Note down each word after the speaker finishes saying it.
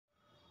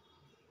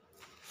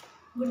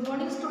Good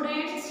morning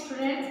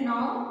students.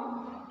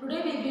 Now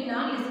today we will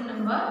learn lesson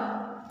number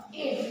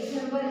 8. Lesson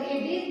number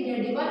 8 is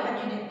medieval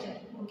architecture.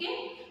 Okay.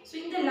 So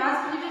in the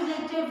last previous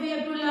lecture we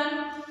have to learn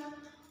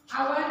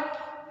our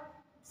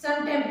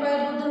Sun Temple,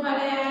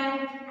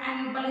 Rudramalaya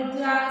and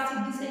Palitra,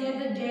 Siddhi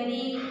Sayed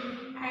Delhi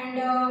and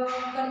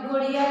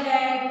Concordia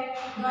Lake,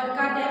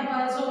 Dwarka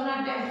Temple,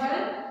 Somnath Temple,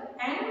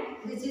 and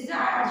this is the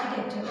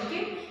architecture.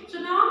 Okay. So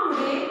now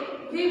today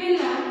we will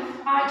learn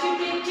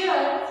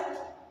architecture.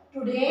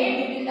 Today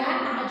we will learn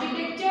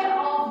architecture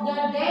of the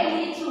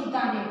Delhi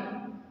Sultanate.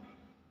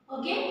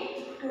 Okay.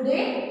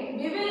 Today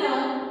we will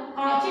learn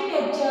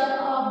architecture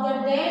of the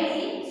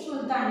Delhi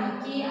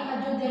Sultanate. कि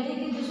जो दिल्ली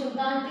के जो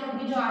सुल्तान थे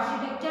उनके जो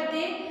architecture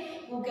थे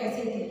वो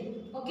कैसे थे.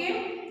 Okay.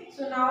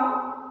 So now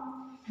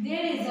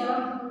there is a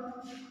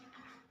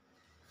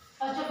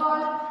first of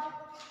all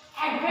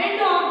advent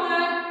of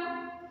the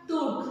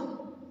Turk.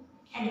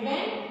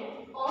 Advent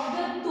of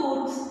the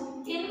Turks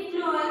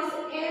influence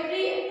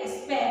every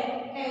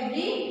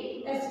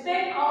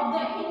aspect of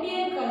the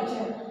Indian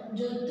culture.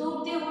 जो तुर्क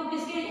थे वो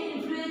किसके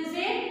इन्फ्लुएंस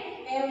है?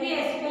 Every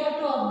aspect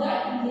of the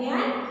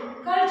Indian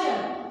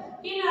culture.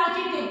 In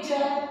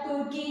architecture,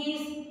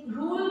 Turkey's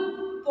rule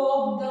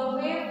paved the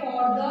way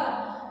for the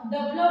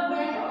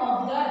development of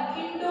the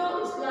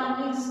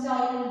Indo-Islamic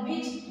style,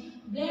 which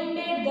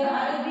blended the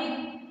Arabic,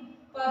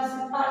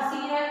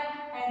 Persian,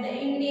 and the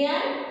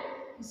Indian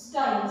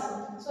styles.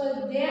 So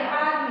there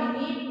are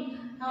many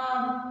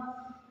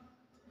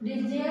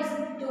religious,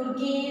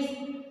 Turkish,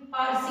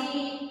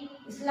 Parsi,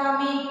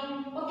 Islamic.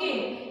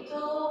 Okay, so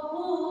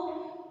who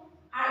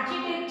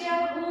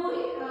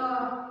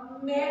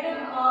made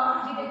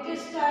architecture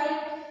style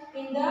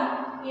in the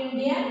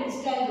Indian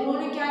style.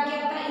 उन्होंने क्या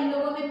किया था? इन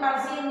लोगों ने,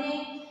 पारसी ने,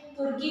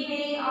 तुर्की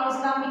ने और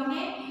Islamic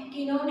ने, कि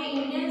इन्होंने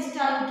इंडियन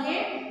स्टाइल के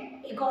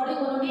अकॉर्डिंग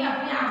उन्होंने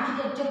अपने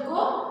आर्किटेक्चर को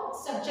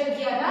स्ट्रक्चर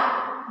किया था,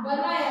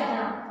 बनाया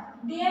था.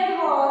 There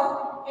was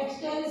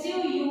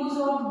extensive use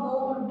of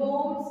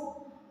domes,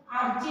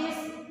 arches,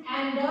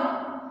 and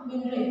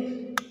minaret.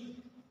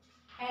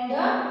 And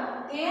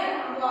there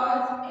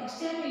was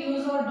extensive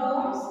use of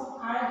domes,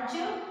 arch,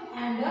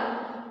 and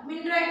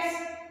minarets.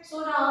 So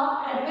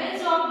now,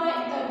 advance of the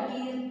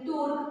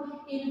Turk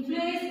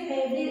influence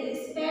every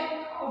aspect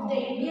of the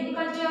Indian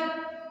culture.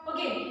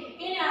 Okay,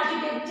 in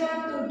architecture,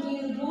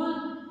 Turkey's rule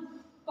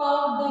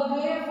paved the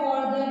way for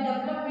the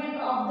development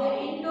of the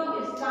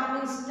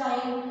Indo-Islamic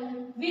style,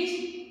 which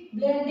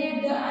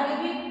blended the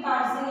Arabic,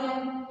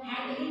 Persian,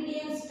 and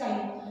Indian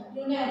style.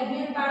 उन्होंने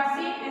Arabian,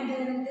 Parsi and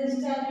Indian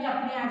style में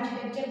अपने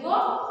architecture को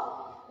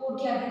वो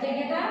क्या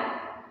था,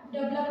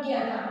 develop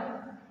किया था,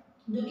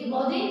 जो कि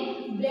बहुत ही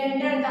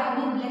ब्लेंडेड था.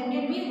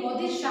 ब्लेंडेड मीन बहुत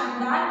ही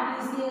शानदार,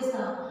 प्रीसियस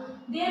था.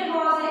 There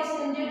was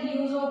extended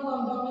use of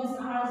components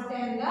arcs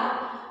and the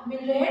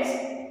minarets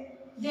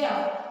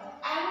there.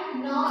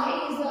 And now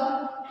is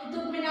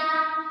Qutub Minar,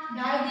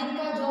 ढाई दिन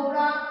का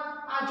झोपड़ा,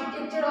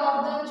 architecture of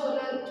the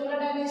Chola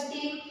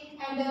dynasty,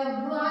 and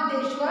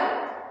Brihadeshwar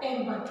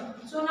temple.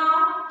 So now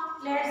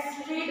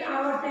let's read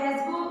our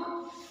textbook.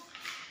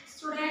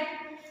 Student,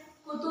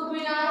 Qutub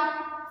Minar.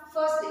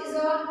 First is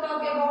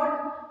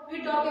we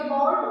talk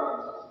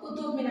about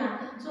Qutub Minar.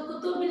 So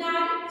Qutub Minar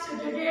is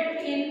situated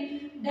in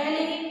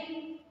Delhi.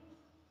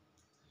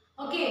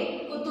 Okay,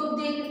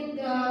 Qutbuddin.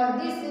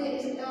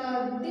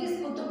 This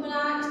Qutub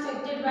Minar is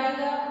constructed by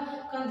the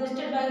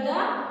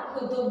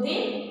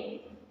Qutbuddin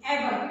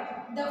Aibak,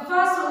 the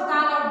first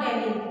Sultan of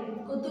Delhi.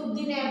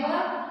 Qutbuddin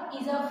Aibak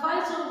is the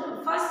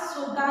first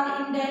Sultan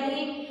in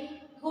Delhi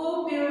who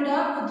built a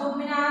Qutub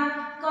Minar,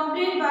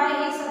 complete by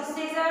his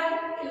successor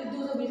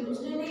Iltutmish.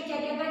 उसने क्या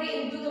किया था कि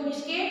इल्तुतमिश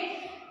के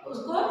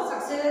उसको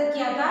successor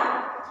किया था.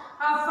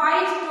 A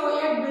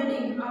five-storied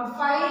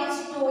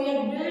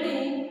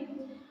building.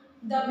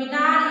 The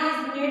minar is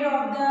made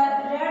of the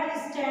red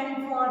stone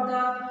for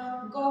the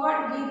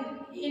covered with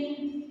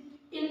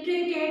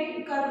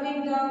intricate carving.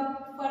 The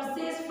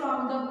verses from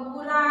the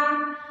Quran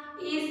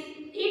it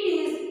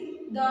is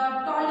the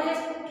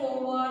tallest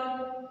tower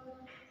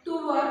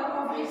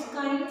of its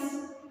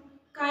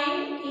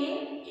kind in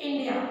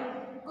India.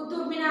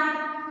 Qutub Minar.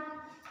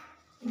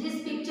 This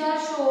picture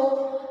show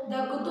the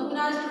Qutub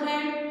Minar,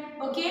 student.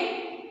 Okay.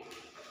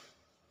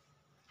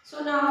 So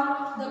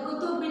now the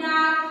Qutub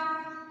Minar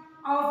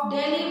of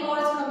Delhi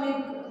was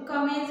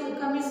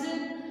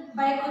commissioned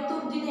by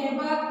Qutbuddin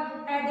Aibak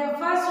as the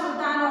first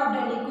Sultan of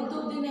Delhi.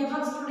 Qutbuddin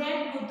Aibak, student,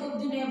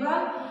 Qutbuddin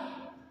Aibak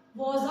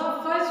was the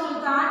first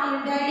Sultan in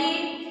Delhi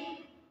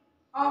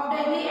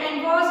and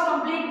was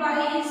complete by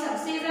his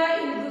successor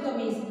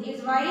Iltutmish. His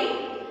wife,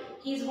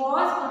 his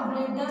was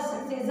complete the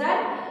successor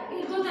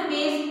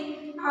Iltutmish.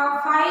 A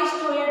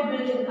five-storied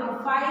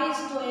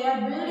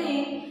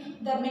building.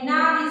 The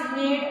minar is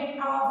made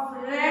of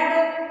red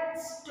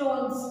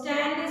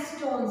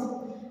sandstones.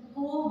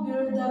 Who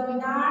built the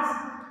minars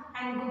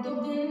and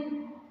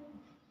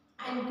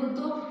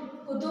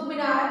Qutub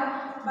Minar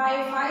by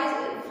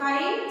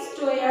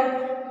five-storied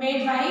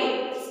made by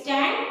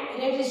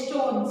red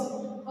stones.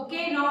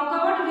 Okay, now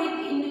covered with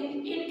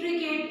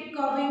intricate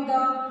carving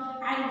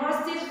and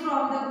verses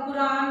from the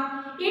Quran.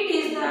 It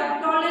is the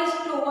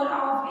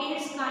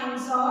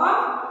of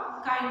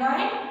kind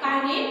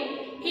in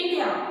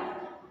India.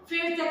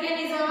 फिर second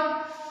is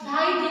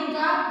 2.5 दिन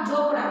का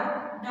झोपड़ा.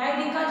 2.5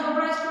 दिन का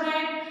झोपड़ा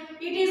student,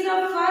 it is the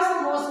first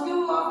mosque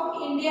of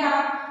India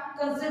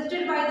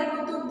constructed by the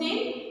Qutubuddin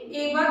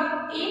Aibak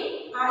in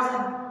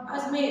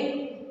Ajmer.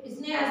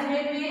 इसने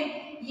अजमेर में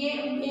ये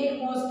एक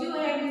mosque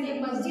है, एक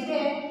मस्जिद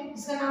है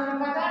जिसका नाम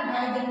रखा था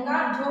 2.5 दिन का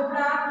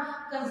झोपड़ा,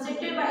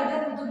 constructed by the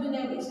Qutubuddin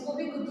Aibak. इसको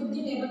भी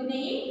कुतुबुद्दीन ऐबक ने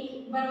ही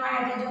बनवाया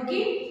था, जो कि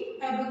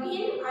ऐबक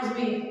इन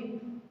Ajmer.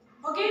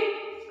 Okay,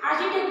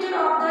 architecture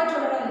of the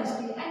Chola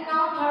dynasty. And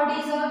now third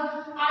is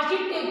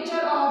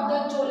architecture of the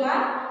Chola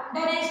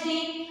dynasty.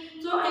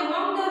 So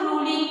among the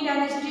ruling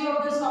dynasty of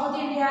the South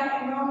India,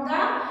 among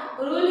the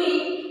ruling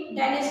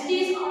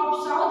dynasties of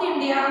South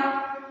India,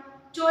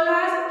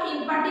 Cholas in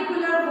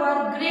particular were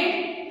great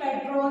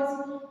patrons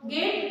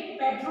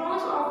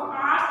of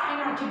arts and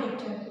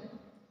architecture.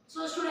 So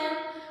students,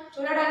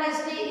 Chola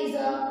dynasty is a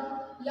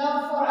love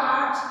for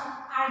arts,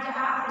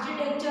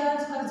 architecture,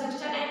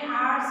 construction and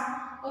arts.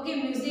 Okay,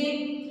 music.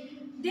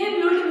 They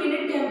built many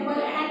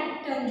temple and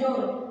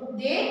Tanjore.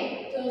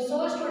 So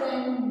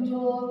student,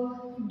 जो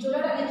चोला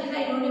dynasty था,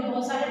 इन्होंने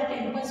बहुत सारे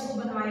temples को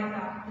बनवाया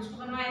था. किसको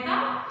बनवाया था?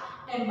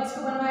 टेम्पल्स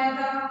को बनवाया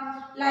था.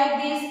 Like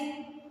this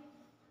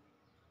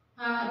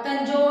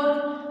Tanjore,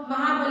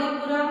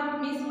 Mahabalipuram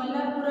means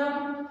Malappuram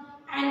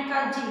and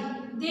Kanchi.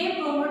 They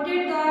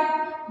promoted the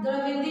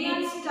Dravidian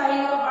style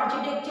of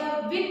architecture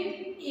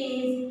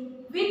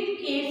with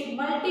its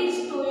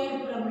multi-storied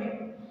pyramid.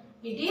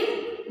 It is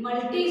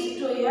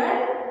multi-storied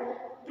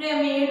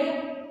pyramid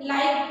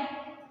like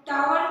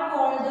tower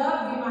called the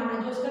विमाना.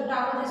 जो उसका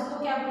टावर था, इसको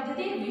क्या बोलते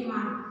थे?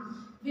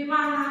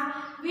 विमाना.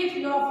 With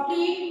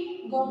Lofty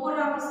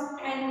gopurams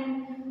and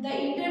the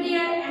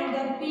interior and the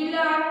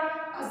pillar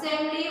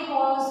assembly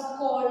halls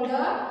called the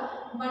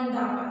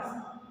mandapas.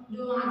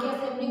 जो वहाँ के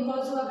असेंबली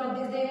हॉल्स हुआ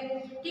करते थे,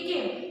 ठीक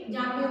है,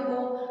 जहाँ पे वो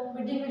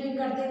मीटिंग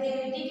करते थे,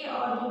 ठीक है,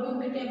 और जो भी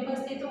उनके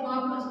टेम्पल्स थे, तो वहाँ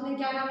पर उसने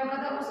क्या नाम रखा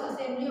था उस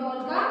असेंबली हॉल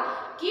का?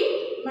 कि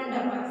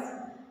mandapas.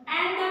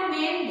 And the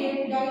main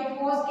date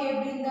was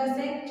kept in the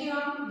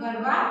sanctum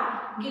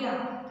गर्भगृह.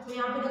 तो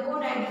यहाँ पे देखो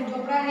 2.5 दिन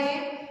झोपड़ा है.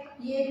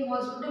 ये एक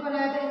मॉस्क्यू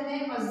बनाया था, इसने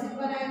मस्जिद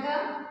बनाया था,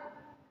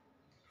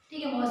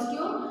 ठीक है,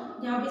 मॉस्क्यू,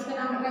 यहाँ पे इसका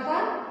नाम रखा था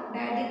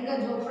 2.5 दिन का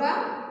झोपड़ा.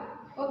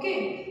 Okay,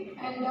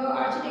 and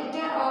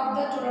architecture of the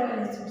Chola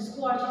dynasty,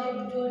 जिसको जो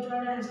चोला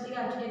डायनेस्टी के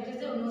आर्किटेक्चर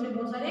थे, उन्होंने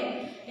बहुत सारे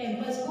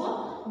टेम्पल्स को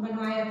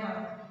बनवाया था.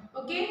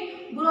 Okay,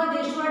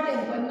 Brihadeshwara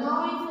temple.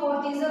 Now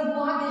fourth is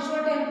Brihadeshwara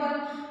temple.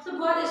 So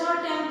Bhubaneswar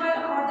temple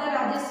or the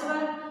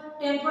Rajeshwar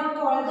temple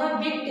called the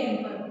big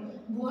temple.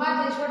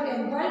 Bhubaneswar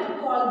temple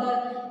called the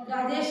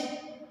Raja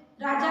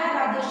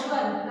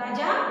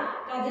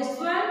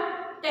Rajeshwar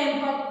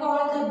temple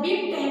called the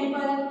big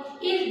temple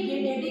is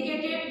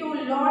dedicated to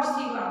Lord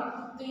Shiva.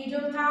 तो ये जो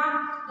था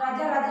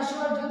राजा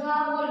राजेश्वर जो था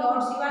वो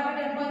Lord Shiva का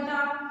temple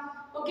था.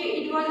 Okay,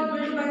 it was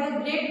build by the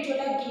great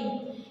Chola king.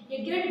 It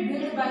get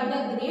build by the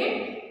great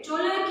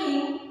Chola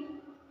king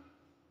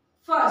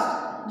first,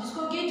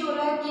 जिसको कि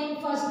चोला किंग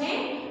फर्स्ट ने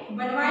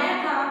बनवाया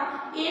था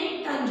इन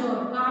तंजौर.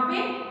 कहाँ पे?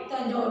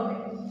 तंजौर में.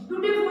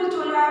 Beautiful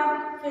Chola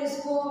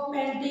fresco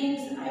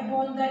paintings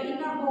upon the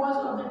inner walls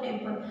of the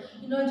temple.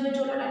 इन्होंने जो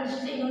चोला डायनेस्टी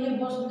से इन्होंने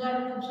बहुत सुंदर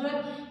खूबसूरत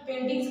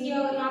पेंटिंग्स किया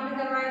यहाँ पे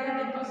करवाया था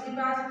टेम्पल्स के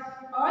पास,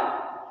 और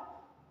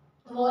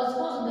वॉल्स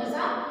को सुंदर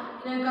सा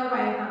इन्होंने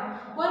करवाया था.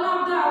 One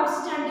of the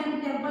outstanding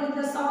temple in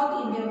the south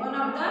India. One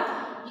of the,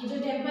 ये जो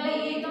टेम्पल है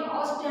ये एकदम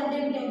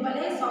आउटस्टैंडिंग टेम्पल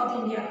है साउथ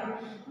इंडिया का.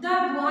 The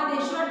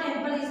Bhubaneswar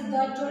temple is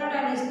the Chola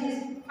dynasty's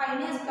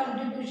finest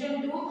contribution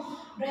to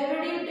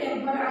Dravidian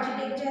temple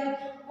architecture.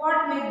 What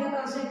makes the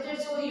construction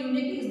so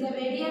unique is the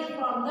various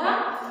from the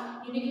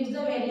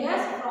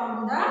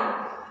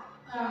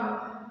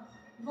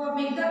what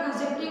makes the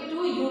construction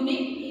too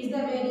unique is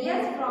the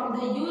various from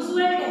the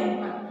usual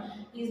temple.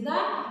 Is the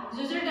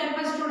usual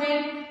temple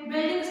student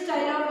building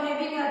style of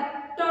having a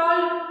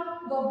tall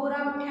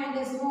gopuram and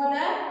a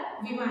smaller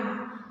vimana.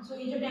 सो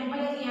ये जो temple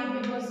है यहाँ पे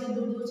बहुत से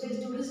दूर से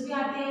students भी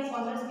आते हैं,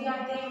 फॉलोअर्स भी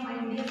आते हैं, हमारे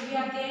इंडियंस भी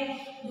आते हैं,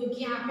 जो कि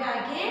यहाँ पे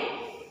आके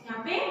यहाँ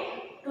पे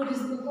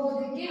टूरिस्ट को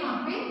देख के यहाँ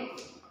पे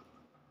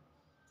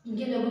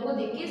इनके लोगों को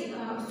देख के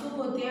सुख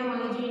होते हैं.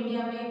 हमारे जो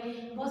इंडिया में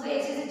बहुत सारी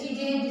ऐसी ऐसी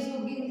चीज़ें हैं जिसको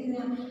कि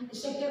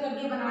स्ट्रक्चर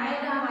करके बनाया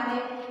था हमारे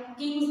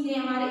किंग्स ने,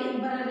 हमारे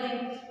एम्परर ने.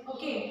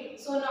 Okay,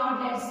 so now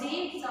let's see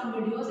some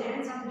videos and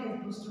some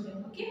temple student.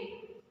 Okay,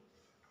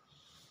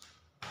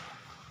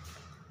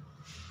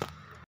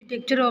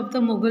 Architecture of the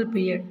Mughal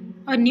period.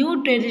 A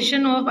new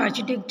tradition of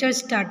architecture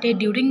started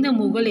during the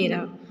Mughal era.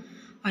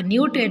 A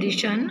new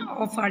tradition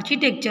of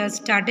architecture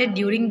started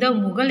during the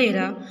Mughal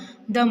era.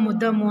 The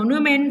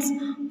monuments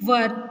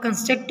were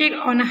constructed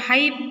on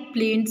high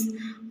plains.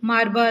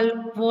 Marble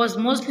was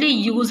mostly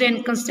used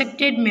and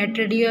constructed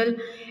material,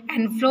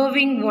 and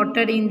flowing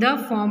water in the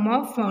form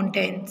of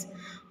fountains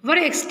were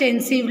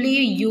extensively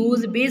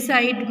used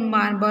beside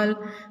marble.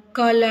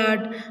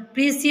 Colored,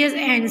 precious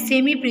and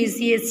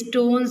semi-precious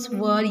stones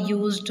were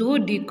used to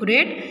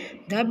decorate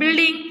the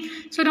building.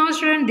 So now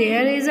student,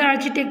 there is the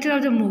architecture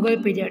of the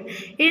Mughal period.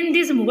 In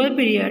this Mughal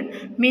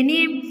period,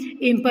 many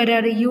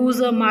emperor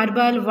use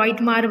marble, white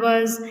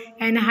marbles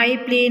and high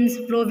plains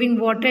flowing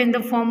water in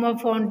the form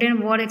of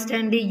fountain were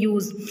extensively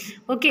used.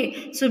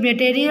 Okay, so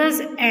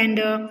materials and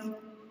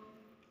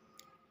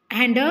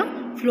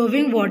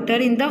flowing water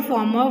in the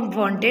form of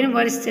fountain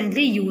were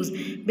extensively used.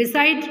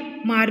 Besides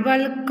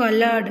marble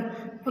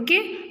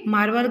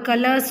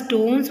colored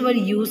stones were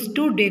used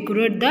to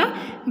decorate the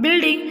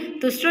building.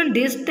 So student,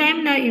 this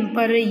time the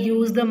emperor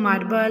used the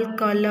marble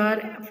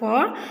color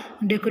for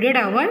decorate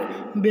our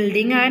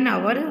building and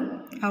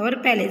our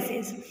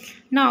palaces.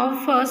 Now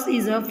first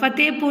is a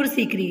Fatehpur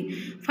Sikri.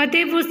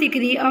 Fatehpur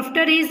Sikri,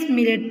 after his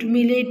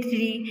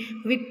military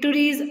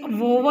victories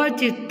over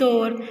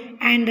Chittor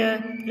and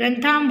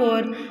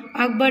Ranthambore,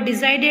 Akbar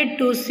decided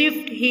to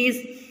shift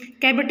his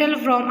capital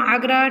from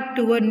Agra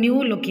to a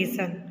new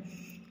location.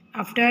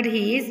 After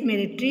his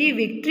military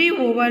victory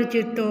over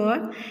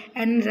Chittor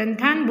and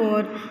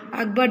Ranthambore,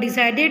 Akbar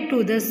decided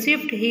to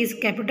shift his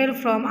capital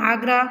from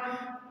Agra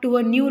to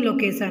a new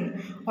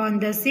location on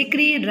the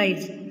Sikri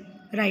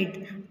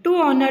right. To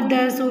honor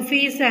the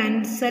Sufis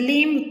and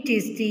Salim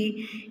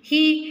Chishti,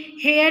 he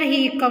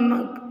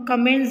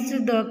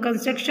commenced the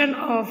construction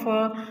of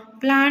a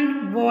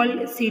planned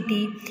walled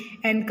city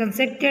and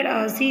constructed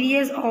a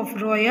series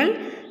of royal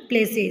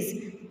places,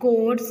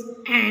 courts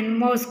and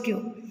mosques,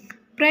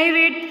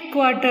 private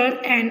quarters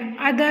and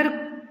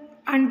other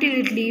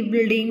utility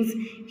buildings.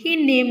 He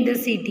named the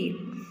city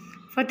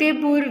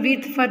Fatehpur,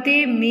 with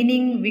Fateh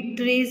meaning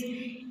victories.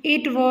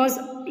 It was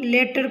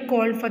later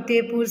called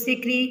Fatehpur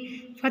Sikri.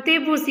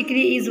 Fatehpur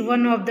Sikri is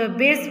one of the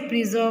best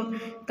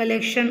preserved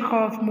collection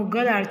of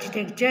Mughal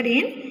architecture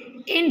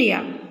in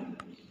India.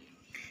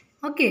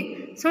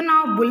 Okay, so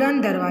now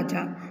Buland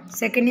Darwaja.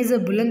 Second is a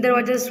Buland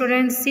Darwaja,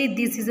 students. See,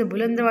 this is a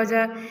Buland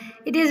Darwaja.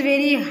 It is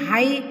very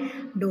high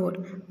door.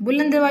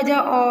 Buland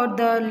Darwaja, or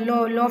the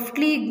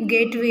lofty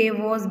gateway,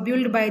 was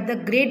built by the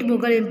great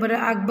Mughal Emperor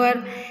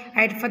Akbar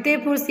at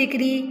Fatehpur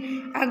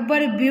Sikri.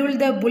 Akbar built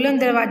the Buland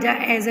Darwaja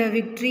as a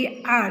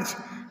victory arch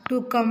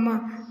to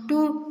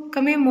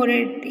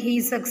commemorate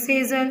his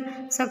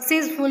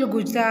successful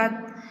Gujarat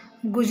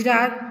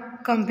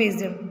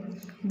campaign.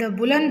 The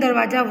Buland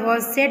Darwaja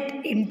was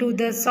set into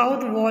the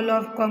south wall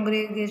of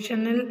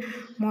Congregational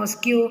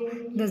Mosque,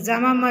 the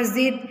Jama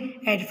Masjid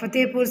at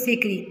Fatehpur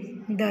Sikri.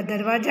 The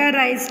Darwaja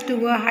rises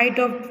to a height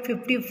of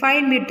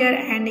 55 meters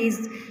and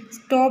is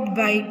topped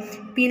by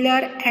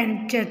pillar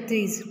and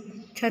chhatris.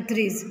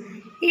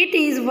 It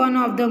is one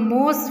of the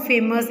most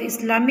famous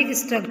Islamic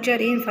structure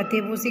in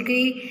Fatehpur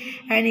Sikri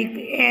and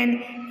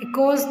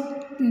echoes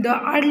the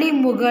early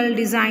Mughal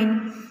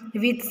design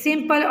with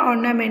simple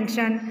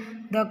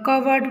ornamentation, the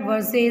covered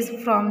verses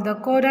from the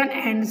Quran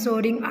and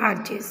soaring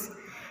arches.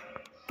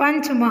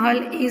 Panch Mahal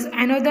is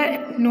another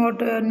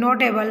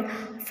notable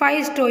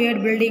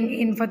five-storied building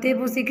in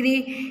Fatehpur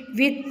Sikri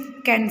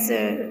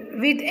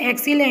with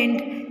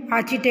excellent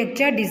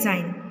architecture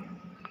design.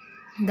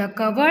 The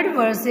covered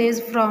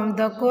verses from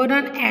the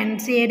Quran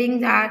and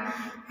sharing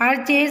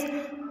arches.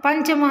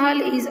 Panch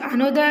Mahal is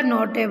another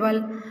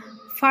notable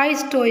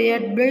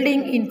five-storied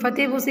building in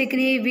Fatehpur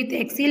Sikri with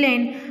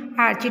excellent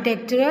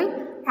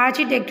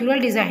architectural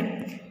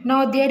design.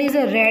 Now there is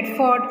a Red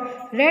Fort.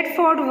 Red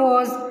Fort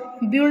was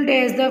built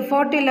as the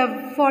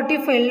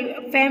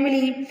fortified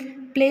family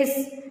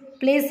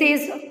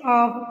palaces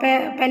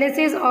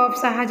of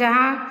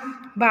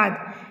Shahjahanabad,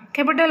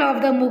 capital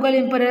of the Mughal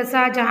Emperor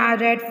Shah Jahan.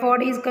 Red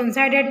Fort is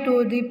considered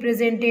to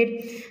represent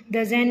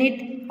the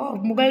zenith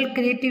of Mughal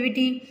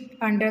creativity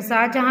under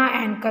Shah Jahan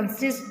and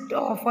consists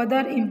of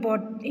other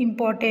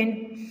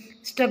important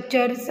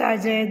structures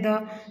such as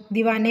the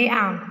Diwan-e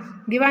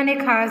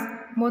Khas,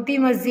 Moti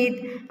Masjid,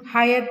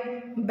 Hayat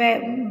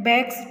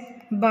Bags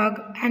Bagh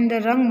and the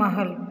Rang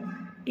Mahal.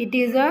 It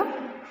is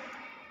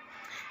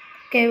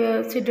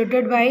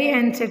situated by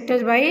and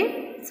sectors by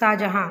Shah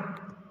Jahan.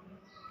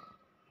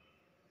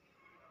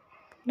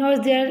 Now is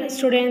there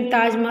student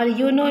Taj Mahal.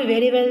 You know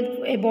very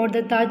well about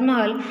the Taj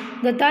Mahal.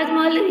 The Taj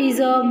Mahal is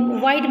a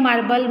white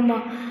marble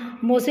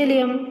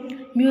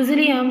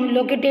museum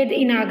located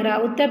in Agra,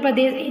 Uttar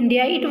Pradesh,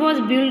 India. It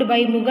was built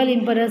by Mughal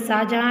Emperor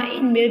Shah Jahan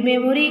in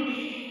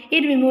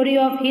memory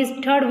of his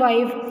third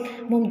wife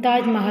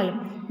Mumtaz Mahal.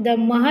 The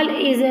Mahal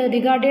is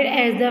regarded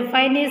as the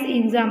finest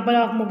example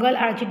of Mughal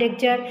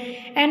architecture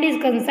and is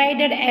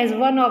considered as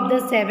one of the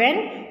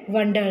 7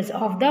 wonders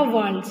of the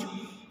world.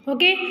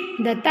 Okay,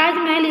 the Taj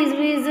Mahal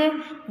is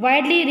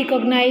widely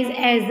recognized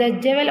as the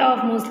jewel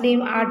of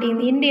Muslim art in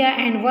India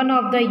and one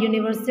of the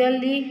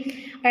universally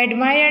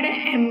admired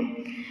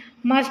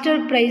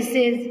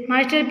masterpieces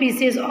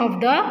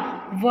of the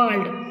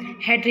world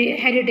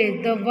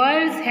heritage. The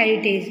world's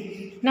heritage.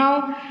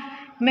 Now,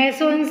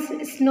 masons,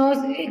 snow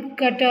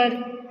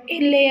cutter,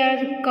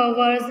 inlayer,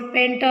 covers,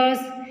 painters,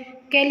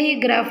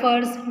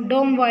 calligraphers,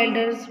 dome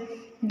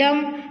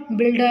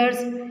builders,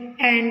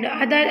 and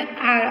other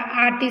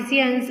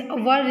artisans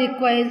were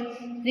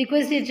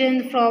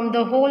requisitioned from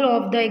the whole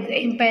of the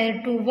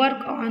empire to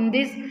work on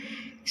this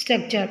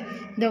structure.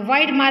 The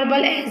white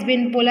marble has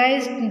been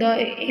polished, the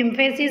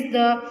emphasis,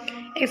 the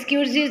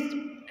exquisite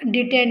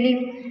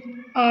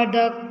detailing,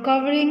 the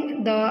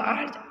covering, the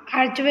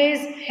archways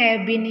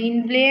have been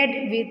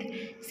inlaid with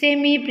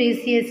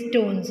semi-precious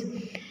stones.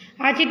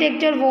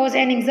 Architecture was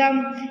an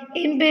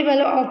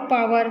impeccable of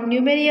power.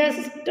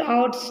 Numerous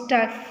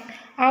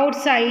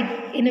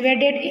outside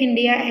invaded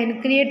India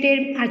and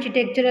created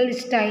architectural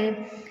style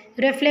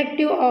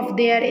reflective of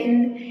their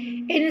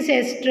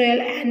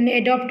ancestral and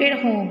adopted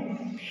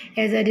home.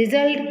 As a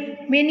result,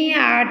 many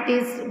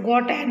artists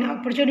got an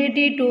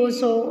opportunity to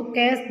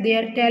showcase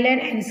their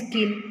talent and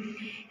skill.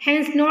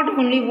 Hence, not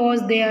only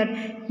was their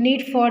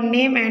need for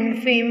name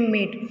and fame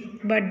met,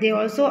 but they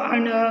also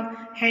earned a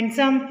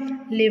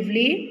handsome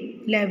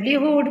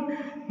livelihood.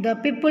 The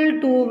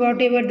people, too,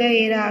 whatever the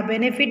era,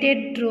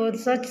 benefited through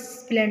such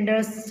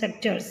splendid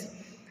structures.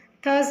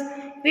 Thus,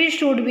 we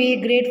should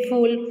be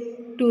grateful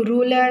to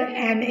ruler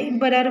and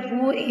emperor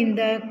who, in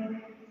the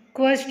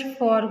quest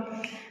for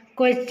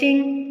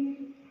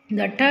questioning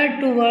the third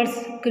towards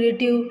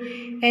creative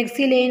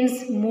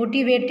excellence,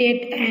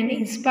 motivated and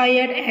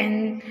inspired,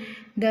 and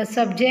the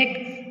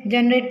subject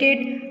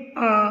generated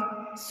a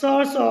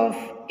source of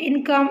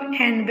income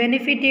and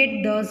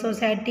benefited the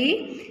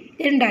society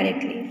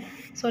indirectly.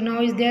 So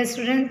now is their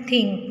student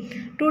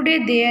thing. Today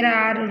there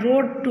are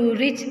road to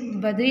reach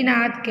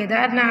Badrinath,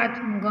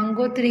 Kedarnath,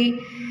 Gangotri,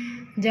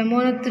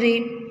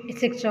 Jamunotri,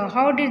 etc.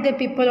 How did the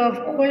people of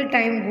old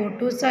time go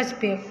to such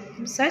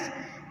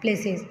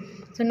places?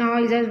 So now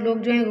इधर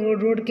लोग जो है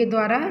road के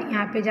द्वारा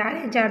यहाँ पे जा रहे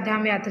हैं चार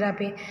धाम यात्रा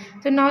पे.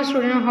 So now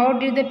student, how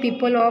did the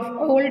people of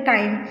old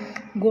time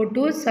go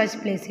to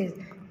such places?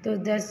 So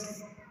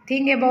just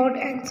think about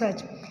and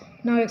such.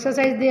 Now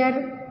exercise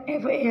there.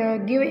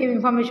 Give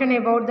information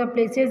about the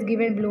places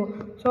given below.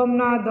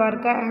 Somnath,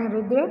 Dwarka and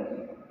Rudra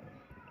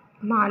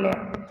Malaya.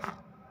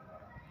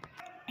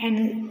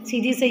 And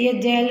Sidi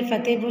Sayyid Jail,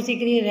 Fatehpur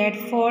Sikri, Red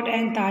Fort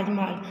and Taj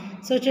Mahal.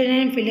 So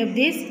children, fill up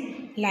these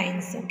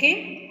lines.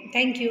 Okay.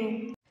 Thank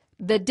you.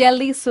 The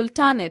Delhi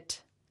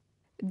Sultanate.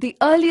 The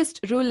earliest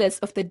rulers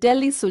of the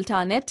Delhi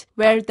Sultanate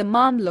were the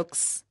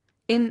Mamluks.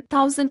 In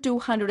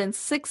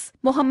 1206,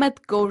 Muhammad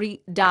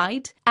Ghori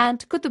died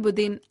and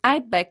Qutbuddin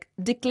Aibak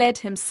declared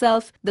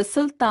himself the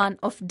Sultan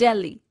of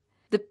Delhi.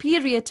 The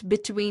period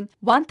between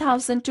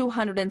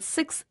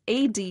 1206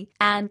 AD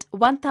and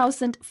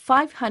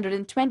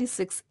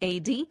 1526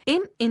 AD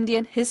in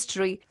Indian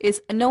history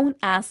is known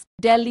as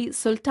Delhi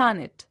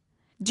Sultanate.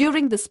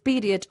 During this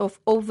period of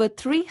over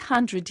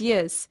 300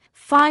 years,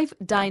 5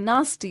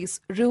 dynasties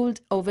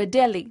ruled over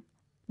Delhi.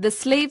 The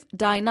slave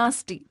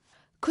dynasty.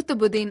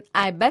 Qutbuddin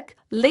Aibak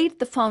laid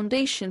the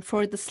foundation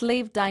for the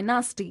slave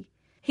dynasty.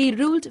 He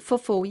ruled for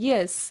 4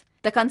 years.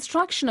 The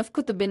construction of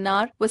Qutb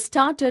Minar was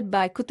started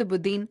by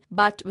Qutbuddin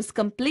but was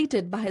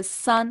completed by his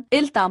son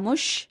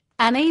Iltutmish.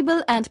 An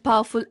able and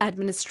powerful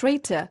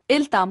administrator,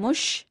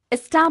 Iltutmish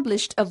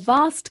established a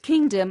vast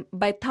kingdom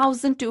by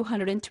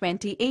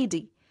 1220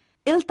 AD.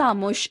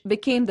 Iltutmish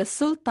became the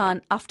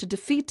Sultan after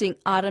defeating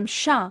Aram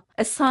Shah,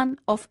 a son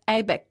of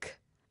Aibak.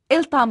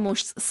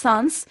 Iltutmish's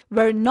sons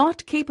were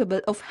not capable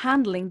of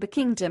handling the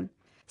kingdom.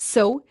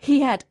 So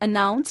he had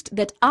announced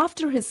that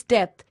after his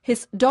death,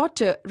 his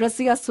daughter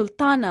Razia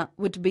Sultana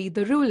would be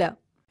the ruler.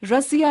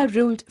 Razia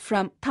ruled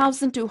from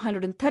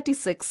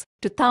 1236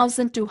 to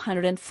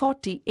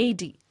 1240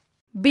 AD.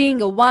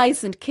 Being a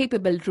wise and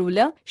capable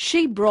ruler,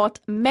 she brought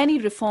many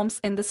reforms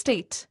in the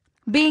state.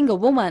 Being a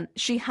woman,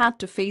 she had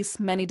to face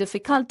many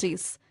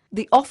difficulties.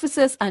 The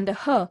officers under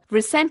her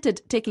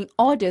resented taking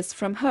orders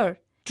from her.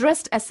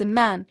 Dressed as a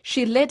man,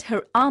 she led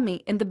her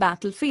army in the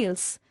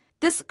battlefields.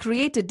 This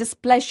created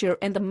displeasure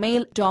in the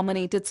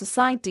male-dominated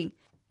society.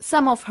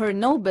 Some of her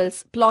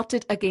nobles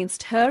plotted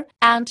against her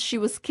and she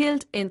was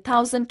killed in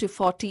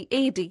 1040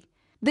 AD.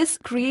 This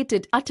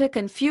created utter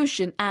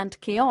confusion and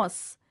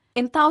chaos.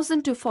 In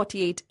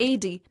 1248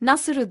 AD,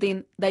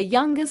 Nasiruddin, the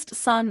youngest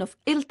son of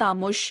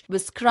Iltutmish,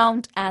 was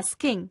crowned as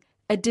king.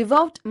 A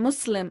devout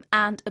Muslim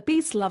and a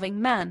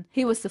peace-loving man,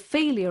 he was a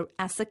failure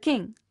as a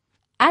king.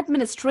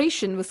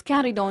 Administration was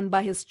carried on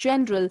by his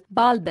general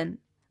Balban.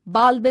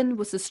 Balban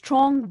was a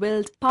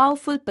strong-willed,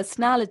 powerful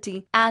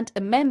personality and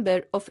a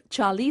member of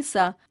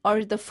Chalisa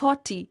or the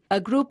 40,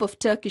 a group of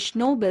Turkish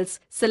nobles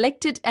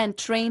selected and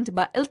trained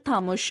by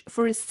Iltutmish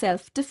for his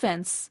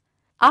self-defense.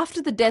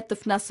 After the death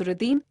of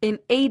Nasiruddin in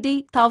AD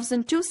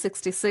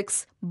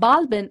 1266,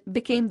 Balban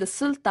became the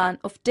Sultan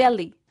of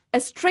Delhi. A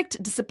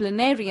strict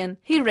disciplinarian,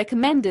 he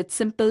recommended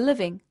simple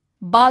living.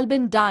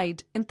 Balban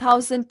died in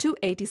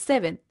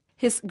 1287.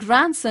 His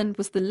grandson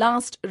was the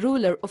last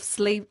ruler of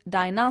slave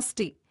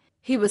dynasty.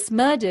 He was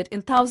murdered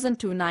in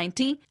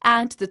 1290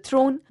 and the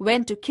throne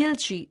went to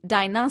Khilji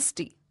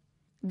dynasty.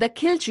 The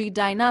Khilji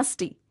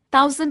dynasty,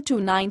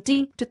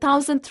 1290 to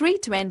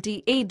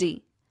 1320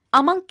 AD.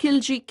 Among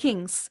Khilji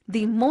kings,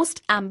 the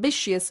most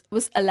ambitious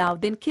was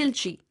Alauddin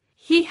Khilji.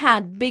 He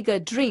had bigger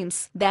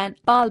dreams than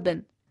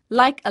Balban.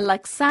 Like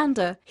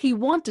Alexander, he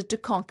wanted to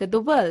conquer the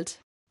world.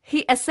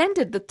 He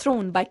ascended the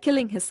throne by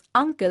killing his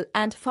uncle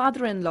and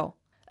father-in-law.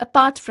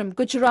 Apart from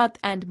Gujarat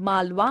and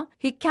Malwa,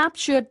 he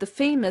captured the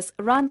famous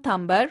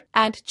Ranthambore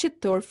and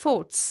Chittor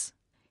forts.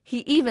 He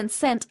even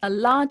sent a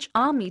large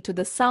army to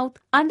the south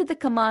under the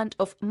command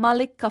of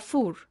Malik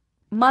Kafur.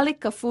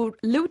 Malik Kafur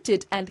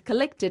looted and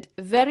collected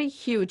very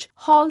huge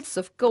hauls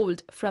of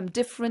gold from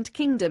different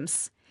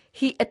kingdoms.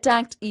 He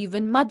attacked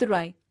even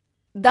Madurai.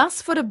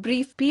 Thus, for a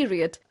brief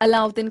period,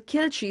 Alauddin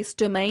Khilji's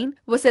domain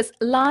was as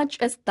large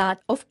as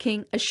that of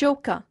King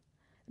Ashoka.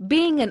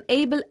 Being an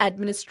able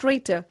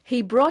administrator,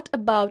 he brought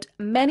about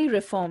many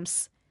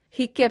reforms.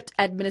 He kept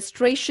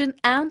administration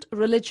and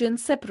religion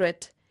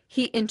separate.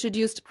 He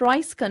introduced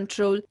price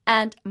control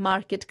and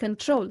market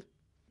control.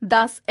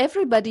 Thus,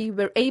 everybody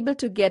were able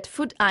to get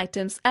food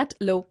items at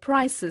low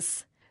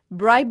prices.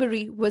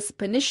 Bribery was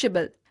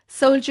punishable.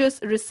 Soldiers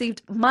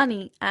received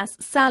money as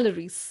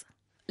salaries.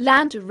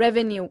 Land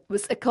revenue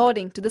was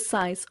according to the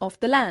size of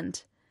the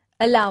land.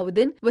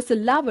 Alauddin was a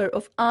lover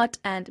of art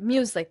and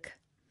music.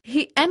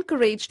 He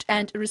encouraged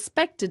and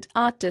respected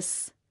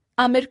artists.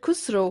 Amir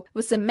Khusro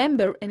was a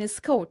member in his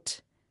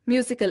court.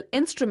 Musical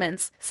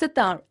instruments,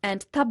 sitar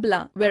and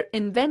tabla, were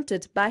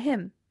invented by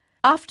him.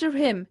 After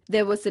him,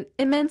 there was an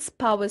immense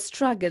power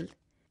struggle.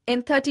 In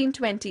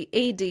 1320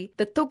 AD,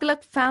 the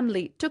Tughlaq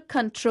family took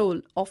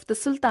control of the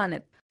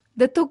Sultanate.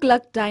 The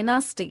Tughlaq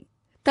dynasty,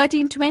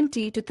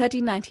 1320 to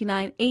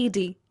 1399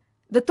 AD.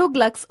 The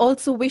Tughlaqs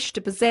also wished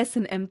to possess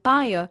an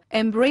empire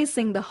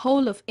embracing the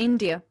whole of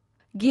India.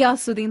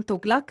 Ghiyasuddin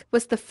Tughlaq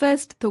was the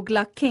first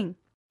Tughlaq king.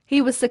 He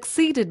was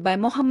succeeded by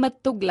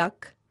Muhammad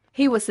Tughlaq.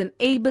 He was an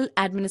able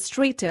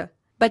administrator,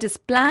 but his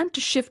plan to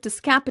shift his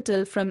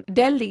capital from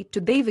Delhi to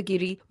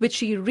Devagiri, which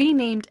he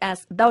renamed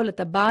as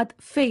Daulatabad,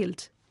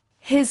 failed.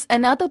 His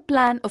another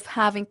plan of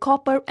having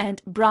copper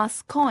and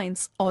brass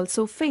coins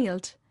also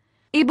failed.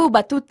 Ibn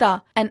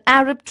Battuta, an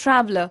Arab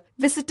traveler,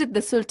 visited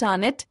the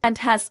Sultanate and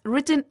has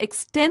written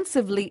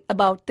extensively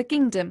about the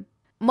kingdom.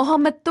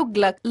 Muhammad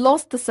Tughlaq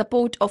lost the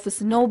support of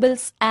his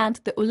nobles and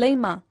the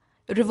ulema.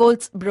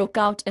 Revolts broke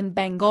out in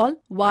Bengal,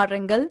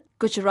 Warangal,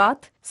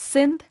 Gujarat,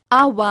 Sindh,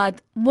 Awadh,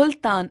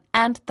 Multan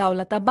and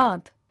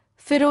Daulatabad.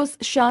 Firoz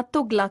Shah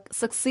Tughlaq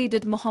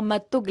succeeded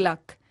Muhammad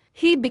Tughlaq.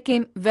 He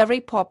became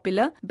very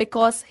popular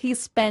because he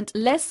spent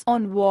less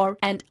on war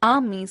and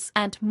armies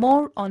and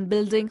more on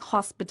building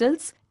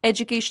hospitals,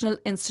 educational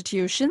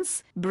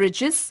institutions,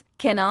 bridges,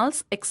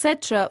 canals,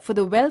 etc. for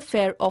the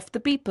welfare of the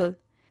people.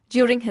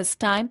 During his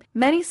time,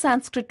 many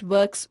Sanskrit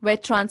works were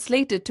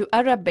translated to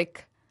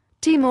Arabic.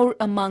 Timur,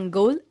 a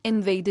Mongol,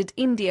 invaded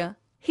India.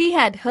 He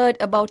had heard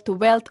about the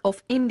wealth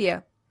of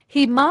India.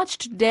 He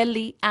marched to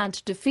Delhi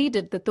and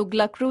defeated the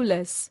Tughlaq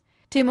rulers.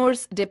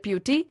 Timur's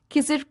deputy,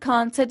 Khizr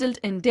Khan, settled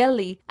in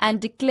Delhi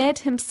and declared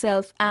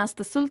himself as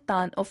the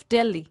Sultan of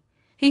Delhi.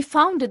 He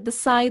founded the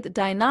Sayyid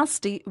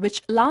dynasty,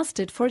 which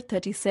lasted for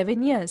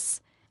 37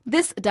 years.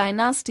 This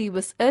dynasty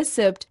was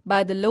usurped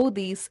by the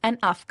Lodhis, an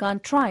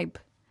Afghan tribe.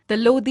 The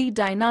Lodhi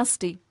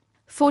dynasty,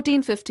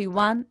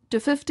 1451 to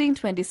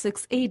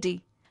 1526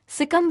 AD.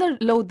 Sikandar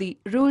Lodhi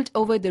ruled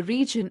over the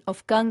region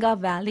of Ganga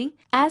Valley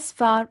as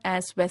far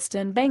as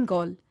western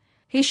Bengal.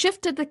 He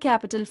shifted the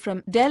capital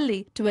from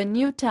Delhi to a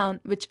new town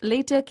which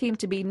later came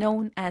to be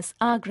known as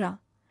Agra.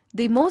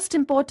 The most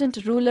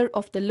important ruler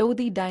of the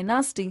Lodhi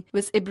dynasty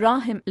was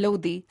Ibrahim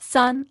Lodhi,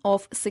 son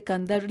of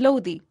Sikandar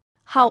Lodhi.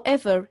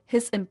 However,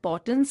 his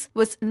importance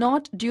was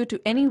not due to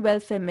any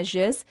welfare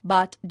measures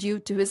but due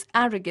to his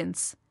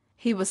arrogance.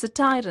 He was a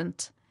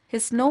tyrant.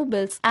 His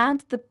nobles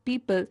and the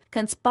people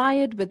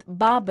conspired with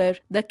Babur,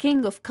 the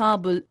king of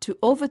Kabul, to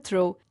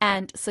overthrow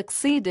and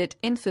succeeded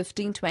in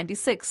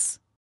 1526.